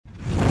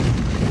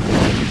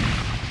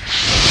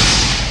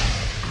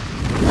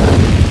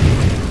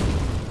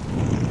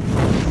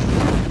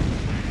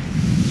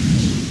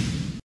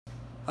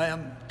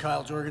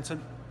Kyle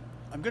Jorgensen.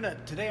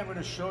 Today I'm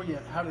gonna show you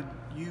how to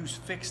use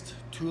fixed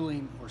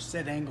tooling or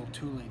set angle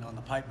tooling on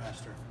the Pipe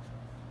Master.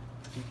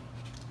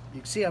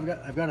 You can see I've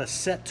got a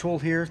set tool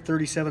here,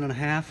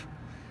 37.5.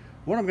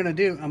 What I'm gonna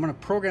do, I'm gonna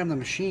program the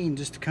machine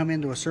just to come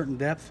into a certain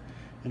depth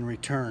and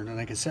return. And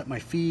I can set my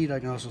feed, I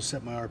can also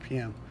set my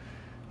RPM.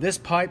 This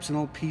pipe's an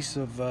old piece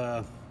of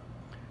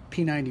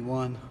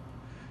P91.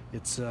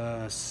 It's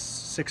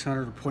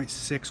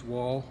 600.6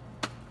 wall.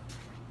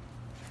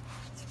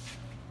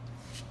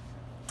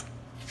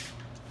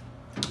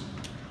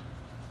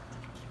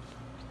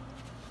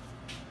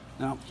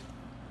 Now,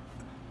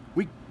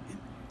 we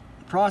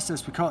call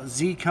it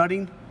Z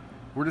cutting.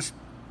 We're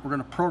going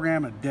to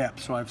program a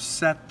depth. So I've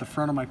set the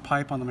front of my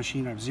pipe on the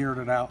machine. I've zeroed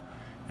it out,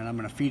 and I'm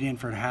going to feed in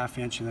for a ½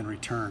 inch and then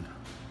return.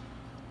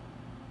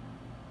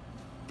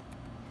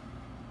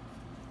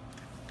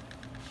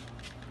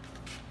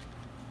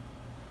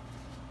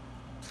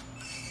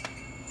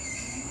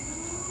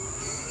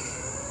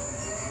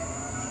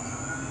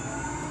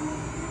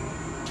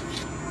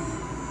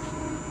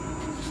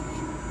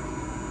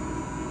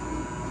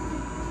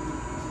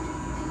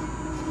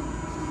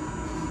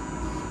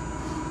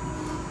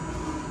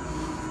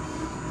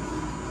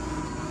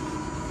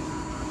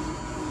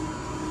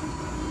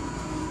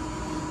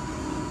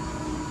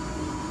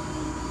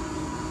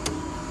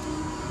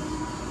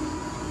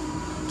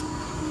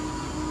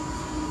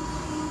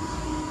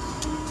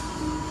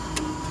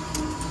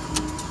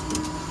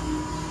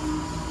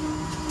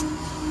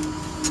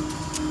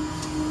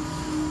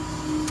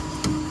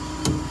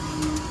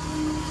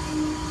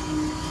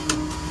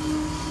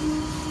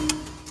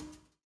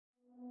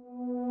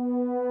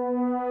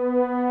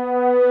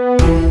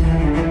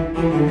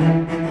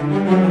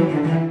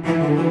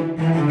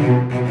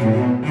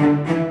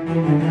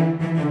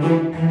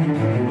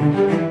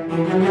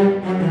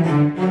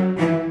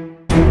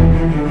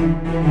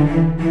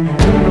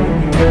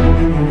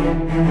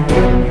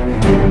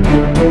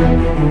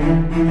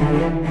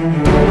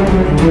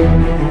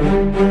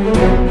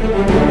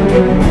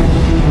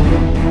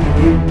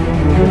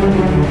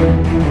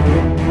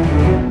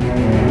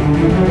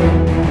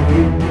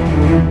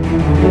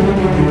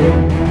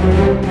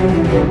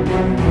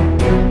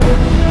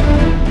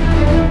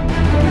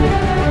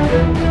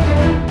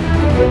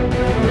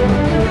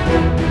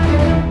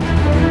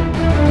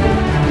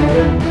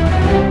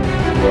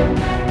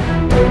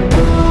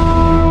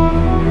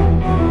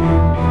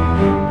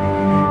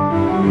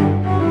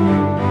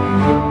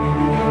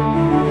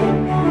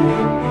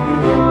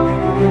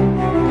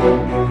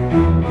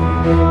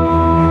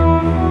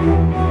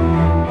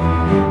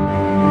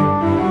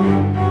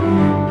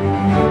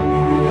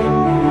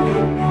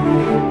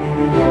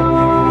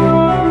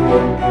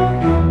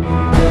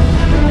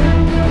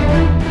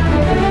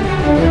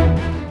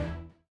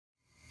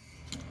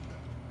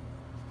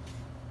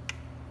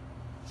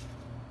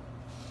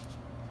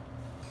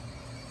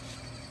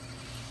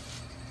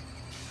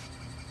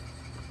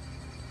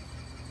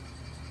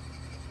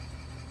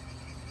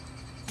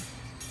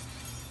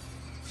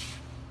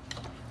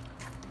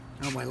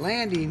 Now my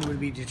landing would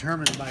be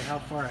determined by how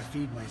far I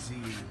feed my Z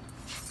in. I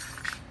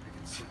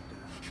can sit down.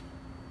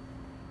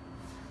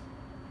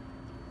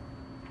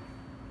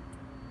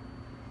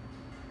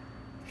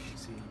 You can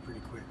see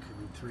pretty quick,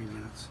 in 3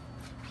 minutes.